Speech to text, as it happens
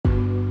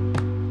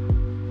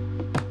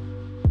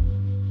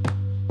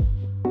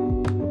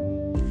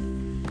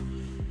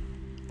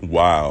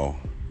Wow.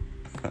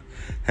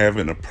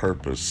 Having a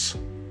purpose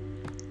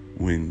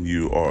when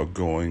you are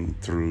going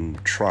through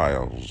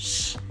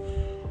trials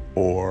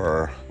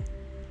or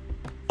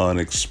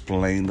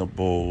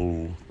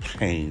unexplainable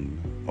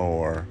pain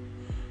or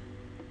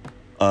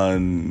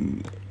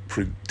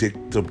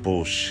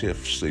unpredictable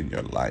shifts in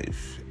your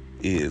life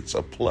is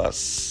a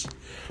plus.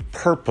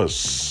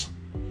 Purpose,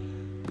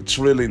 it's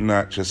really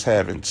not just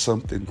having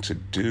something to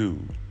do,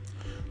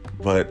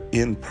 but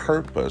in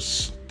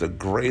purpose, the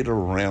greater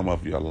realm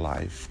of your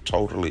life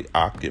totally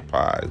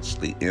occupies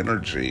the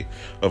energy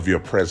of your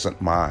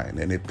present mind,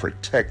 and it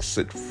protects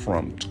it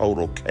from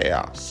total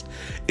chaos.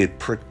 It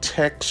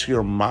protects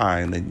your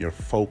mind and your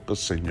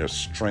focus and your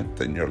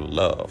strength and your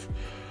love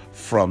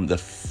from the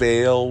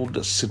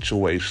failed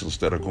situations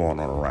that are going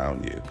on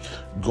around you.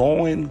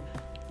 Going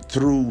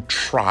through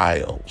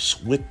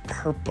trials with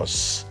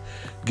purpose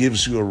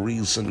gives you a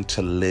reason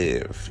to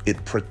live.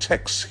 It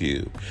protects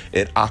you.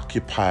 It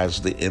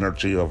occupies the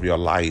energy of your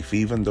life,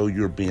 even though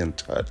you're being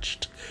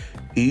touched,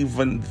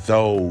 even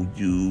though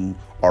you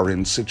are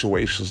in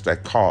situations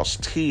that cause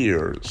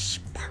tears.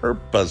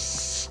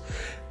 Purpose.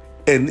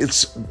 And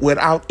it's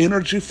without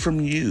energy from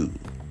you.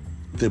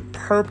 The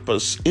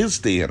purpose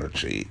is the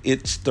energy.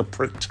 It's the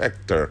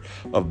protector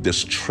of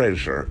this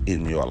treasure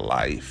in your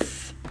life.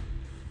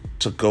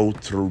 To go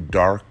through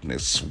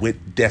darkness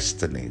with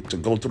destiny, to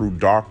go through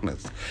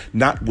darkness,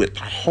 not with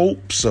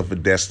hopes of a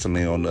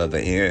destiny on the other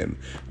end,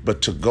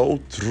 but to go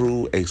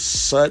through a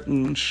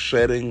sudden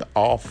shutting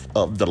off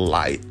of the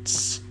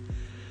lights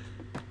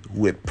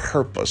with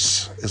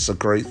purpose is a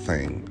great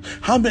thing.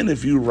 How many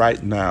of you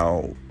right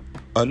now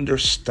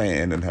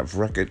understand and have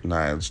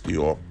recognized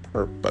your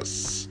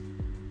purpose?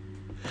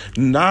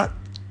 Not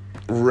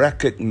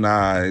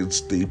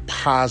recognize the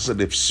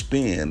positive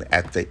spin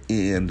at the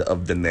end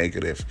of the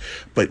negative,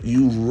 but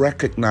you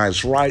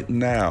recognize right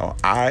now,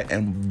 I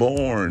am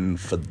born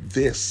for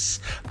this.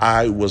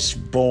 I was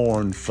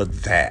born for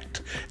that.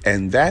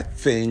 And that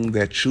thing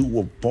that you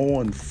were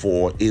born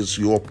for is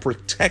your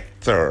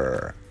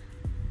protector.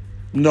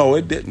 No,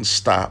 it didn't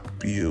stop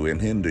you and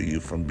hinder you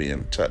from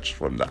being touched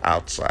from the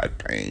outside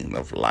pain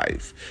of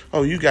life.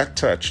 Oh, you got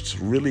touched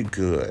really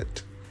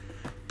good.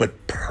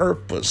 But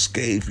purpose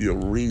gave you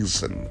a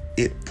reason.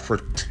 It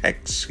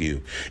protects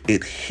you.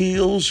 It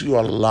heals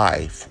your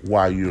life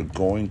while you're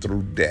going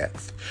through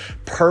death.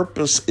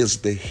 Purpose is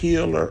the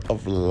healer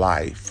of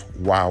life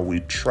while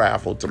we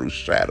travel through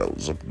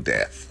shadows of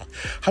death.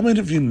 How many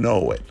of you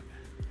know it?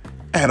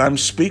 And I'm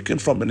speaking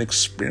from an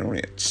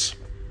experience.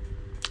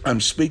 I'm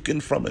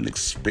speaking from an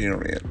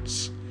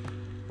experience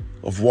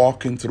of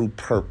walking through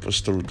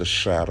purpose through the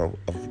shadow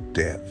of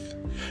death.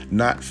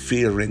 Not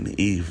fearing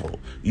evil.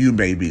 You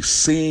may be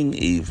seeing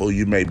evil.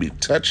 You may be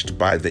touched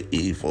by the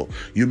evil.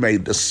 You may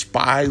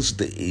despise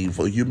the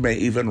evil. You may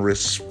even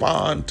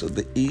respond to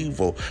the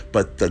evil.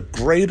 But the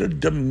greater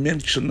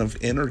dimension of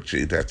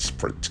energy that's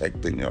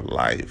protecting your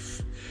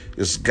life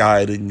is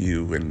guiding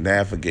you and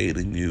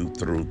navigating you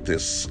through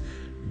this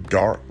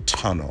dark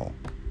tunnel.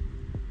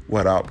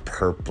 Without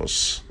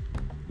purpose,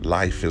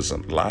 life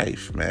isn't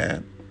life,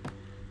 man.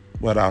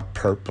 Without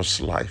purpose,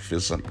 life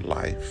isn't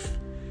life.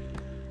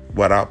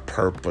 Without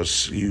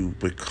purpose, you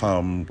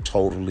become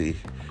totally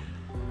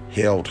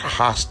held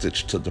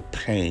hostage to the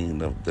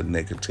pain of the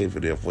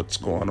negativity of what's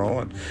going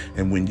on.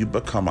 And when you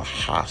become a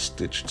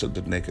hostage to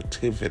the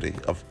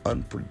negativity of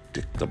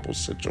unpredictable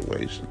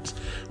situations,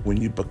 when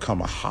you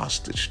become a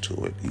hostage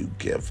to it, you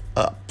give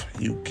up,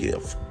 you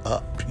give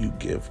up, you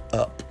give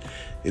up.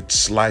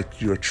 It's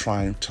like you're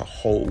trying to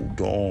hold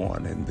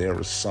on and there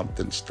is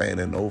something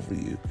standing over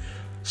you,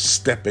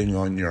 stepping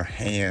on your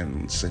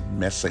hands and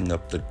messing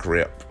up the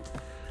grip.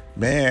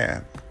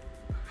 Man,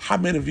 how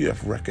many of you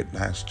have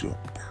recognized your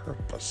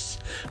purpose,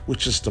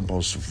 which is the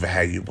most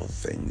valuable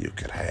thing you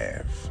could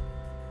have?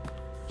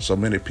 So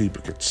many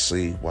people could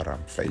see what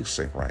I'm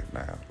facing right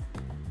now.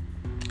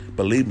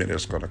 Believe me,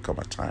 there's going to come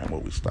a time where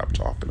we stop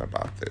talking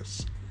about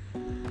this.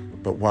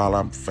 But while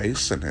I'm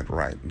facing it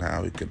right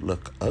now, it could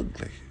look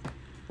ugly.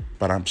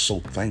 But I'm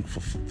so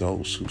thankful for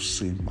those who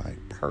see my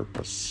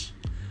purpose.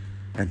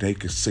 And they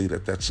can see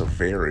that that's a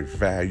very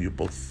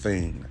valuable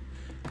thing.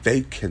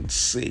 They can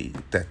see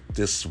that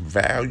this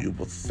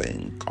valuable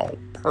thing called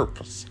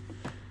purpose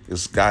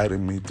is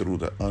guiding me through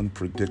the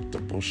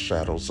unpredictable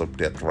shadows of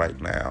death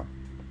right now.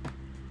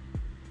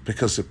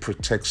 Because it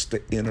protects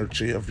the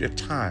energy of your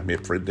time.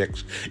 It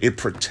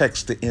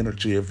protects the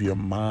energy of your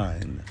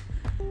mind.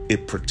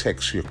 It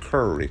protects your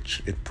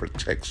courage. It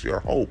protects your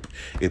hope.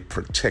 It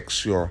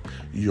protects your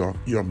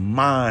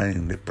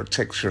mind. It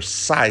protects your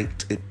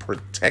sight. It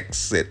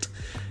protects it.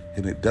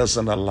 And it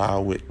doesn't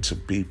allow it to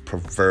be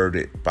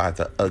perverted by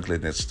the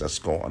ugliness that's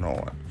going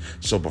on.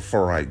 So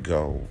before I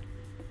go,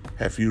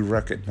 have you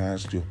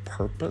recognized your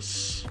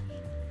purpose?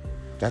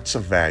 That's a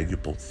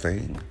valuable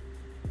thing.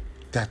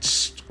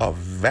 That's a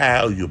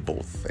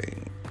valuable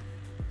thing.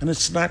 And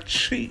it's not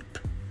cheap.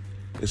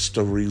 It's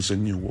the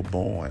reason you were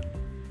born.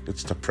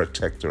 It's the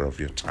protector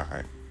of your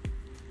time.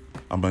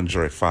 I'm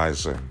Andre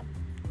Pfizer.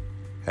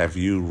 Have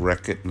you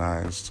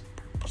recognized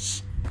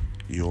purpose?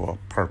 your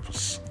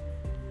purpose.